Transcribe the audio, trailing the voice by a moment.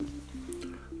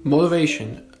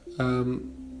Motivation.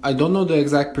 I don't know the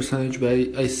exact percentage, but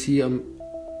I see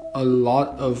a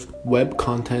lot of web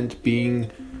content being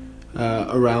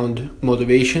around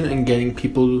motivation and getting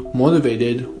people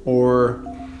motivated, or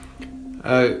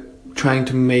trying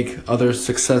to make others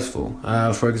successful.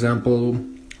 For example,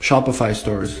 Shopify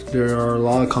stores. There are a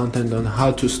lot of content on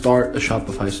how to start a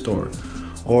Shopify store,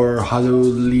 or how to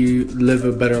live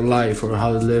a better life, or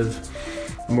how to live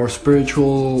a more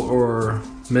spiritual or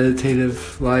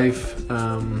meditative life,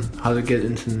 how to get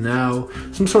into now,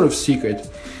 some sort of secret.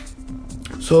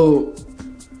 So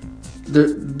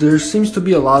there seems to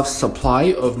be a lot of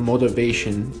supply of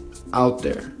motivation out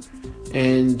there,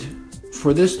 and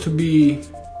for this to be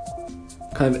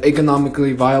kind of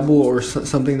economically viable, or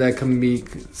something that can be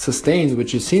sustained,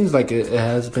 which it seems like it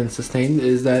has been sustained,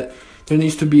 is that there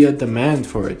needs to be a demand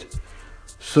for it.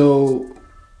 So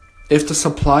if the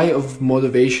supply of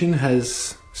motivation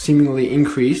has seemingly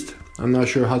increased, I'm not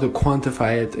sure how to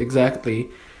quantify it exactly,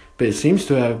 but it seems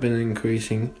to have been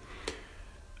increasing,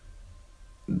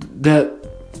 that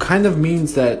kind of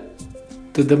means that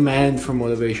the demand for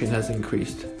motivation has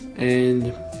increased,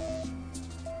 and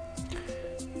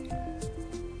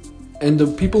the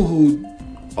people who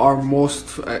are most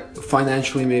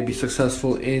financially maybe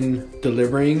successful in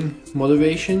delivering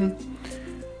motivation,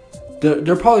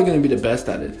 they're probably going to be the best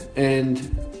at it. And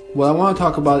what I want to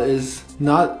talk about is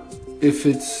not if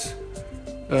it's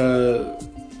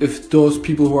if those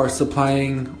people who are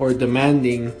supplying or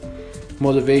demanding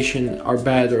motivation are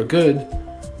bad or good,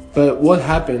 but what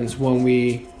happens when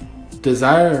we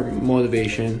desire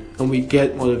motivation and we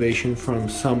get motivation from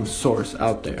some source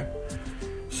out there.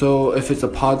 So if it's a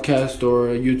podcast or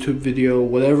a YouTube video,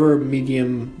 whatever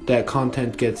medium that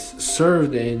content gets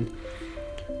served in,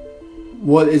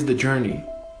 what is the journey?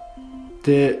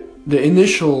 The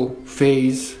initial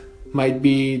phase might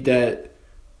be that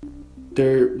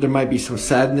there might be some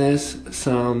sadness,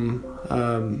 some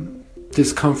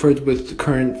discomfort with the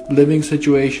current living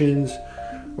situations,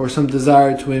 or some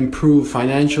desire to improve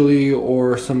financially,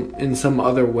 or in some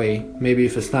other way. Maybe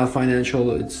if it's not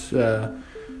financial, it's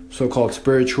so-called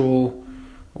spiritual,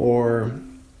 or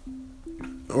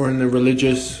in the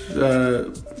religious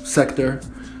sector,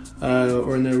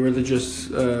 or in the religious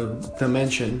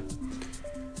dimension.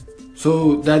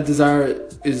 So that desire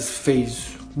is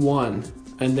phase one,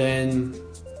 and then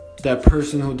that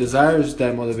person who desires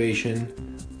that motivation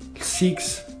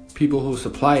seeks people who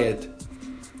supply it.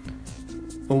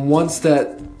 And once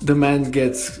that demand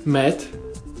gets met,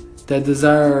 that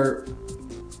desire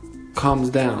calms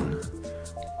down.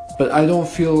 But I don't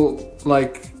feel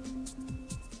like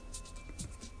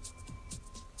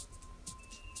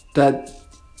that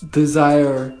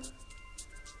desire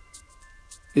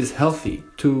is healthy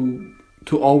to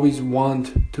always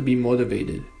want to be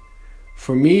motivated.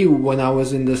 For me, when I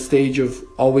was in the stage of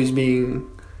always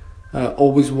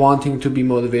wanting to be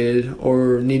motivated,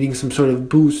 or needing some sort of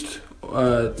boost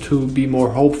to be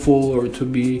more hopeful, or to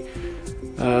be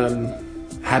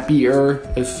happier,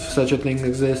 if such a thing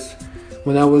exists,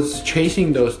 when I was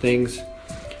chasing those things,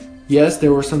 yes,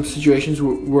 there were some situations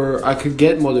where I could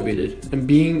get motivated, and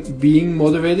being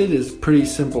motivated is a pretty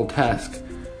simple task.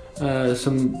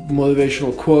 Some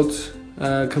motivational quotes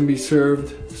can be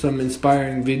served, some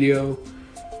inspiring video.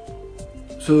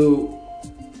 So,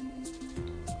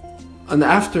 and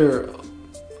after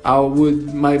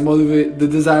the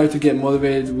desire to get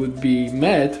motivated would be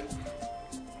met,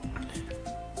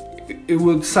 it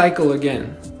would cycle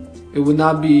again. It would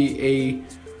not be a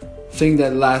thing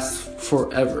that lasts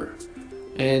forever.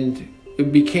 And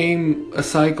it became a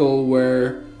cycle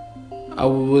where I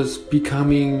was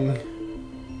becoming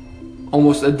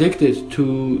almost addicted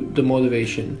to the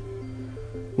motivation.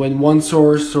 When one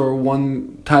source or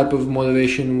one type of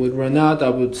motivation would run out, I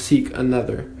would seek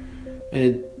another.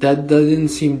 And that didn't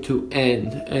seem to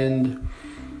end. And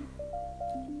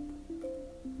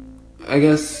I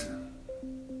guess,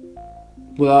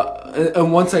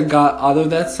 and once I got out of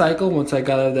that cycle, once I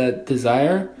got out of that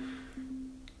desire,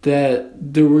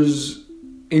 that there was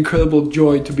incredible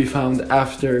joy to be found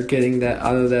after getting that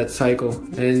out of that cycle.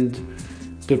 And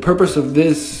the purpose of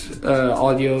this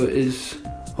audio is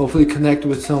hopefully connect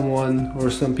with someone or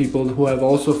some people who have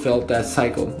also felt that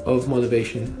cycle of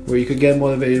motivation, where you could get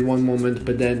motivated one moment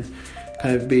but then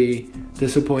kind of be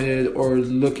disappointed or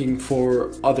looking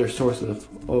for other sources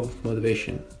of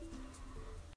motivation.